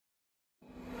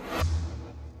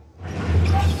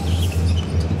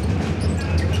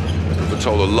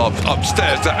Vitola lobbed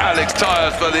upstairs to Alex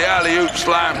Tyres for the alley-oop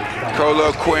slam.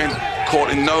 Colo Quinn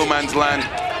caught in no man's land.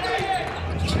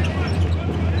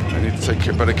 They need to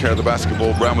take better care of the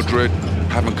basketball. Real Madrid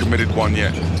haven't committed one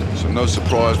yet, so no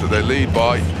surprise that they lead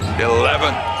by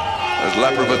 11 as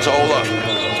Vitola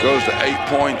goes to 8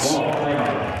 points.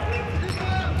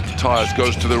 Tyres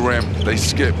goes to the rim, they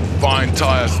skip, fine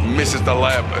Tyres, misses the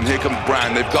layup, and here comes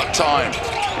Brand. They've got time.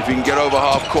 If he can get over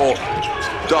half court,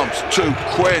 dumps to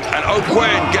Quinn, and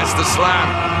Quinn gets the slam.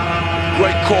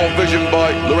 Great court vision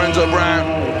by Lorenzo Brown.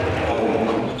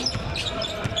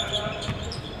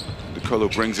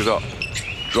 DeColo brings it up,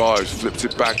 drives, flips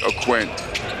it back, Quinn.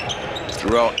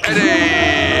 Jarrell Eddie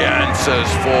answers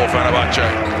for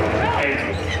Fenerbahce.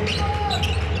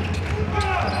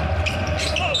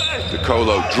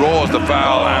 DeColo draws the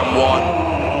foul and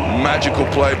one. Magical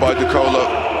play by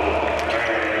DeColo.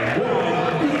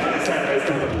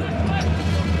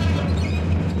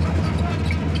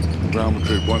 Real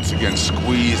Madrid once again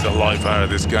squeeze the life out of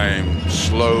this game.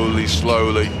 Slowly,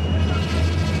 slowly.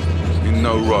 In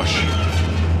no rush.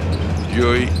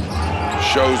 Yui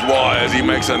shows why as he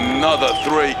makes another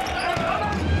three.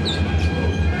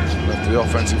 Left the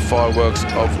offensive fireworks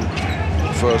of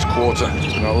first quarter,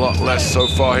 and a lot less so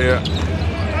far here.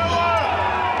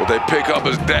 But they pick up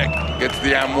as Deck gets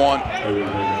the and-one.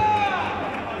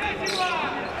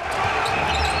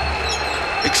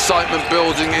 Excitement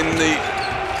building in the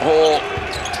hall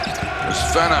as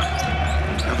Fener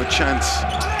have a chance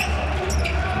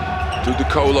to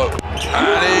DeColo,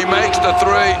 and he makes the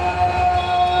three.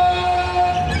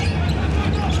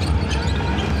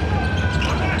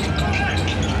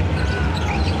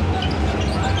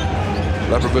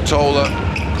 Vitola,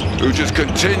 who just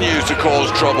continues to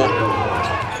cause trouble.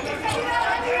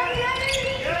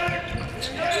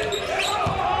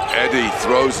 Eddie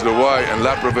throws it away, and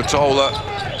Vitola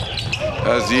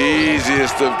has the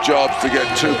easiest of jobs to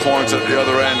get 2 points at the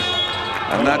other end.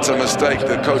 And that's a mistake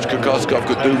that Coach Kokoskov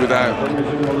could do without.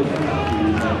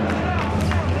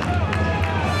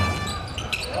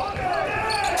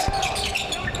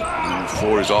 And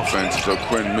for his offense, so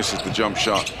Quinn misses the jump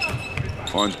shot.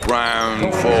 Finds Brown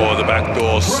for the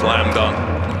backdoor slam dunk.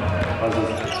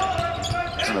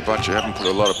 Fenerbahce haven't put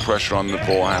a lot of pressure on the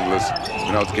ball handlers.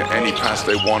 Been able to get any pass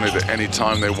they wanted at any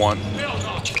time they want.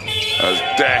 As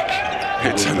Deck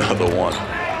hits another one.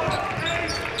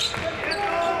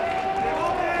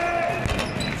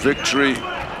 Victory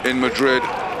in Madrid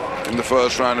in the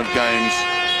first round of games,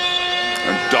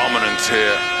 and dominance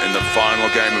here in the final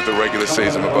game of the regular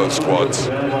season for both squads.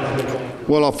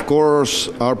 Well, of course,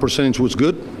 our percentage was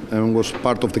good and was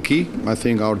part of the key. I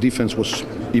think our defense was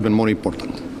even more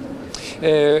important.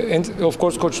 And of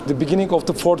course, Coach, the beginning of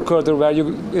the fourth quarter where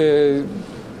you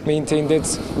maintained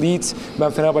that lead,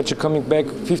 when Fenerbahce coming back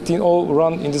 15-0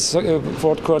 run in the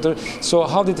fourth quarter. So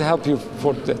how did it help you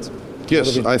for that?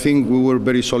 Yes, I think we were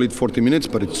very solid 40 minutes,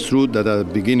 but it's true that at the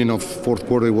beginning of fourth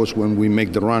quarter was when we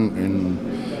make the run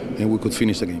and we could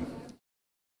finish the game.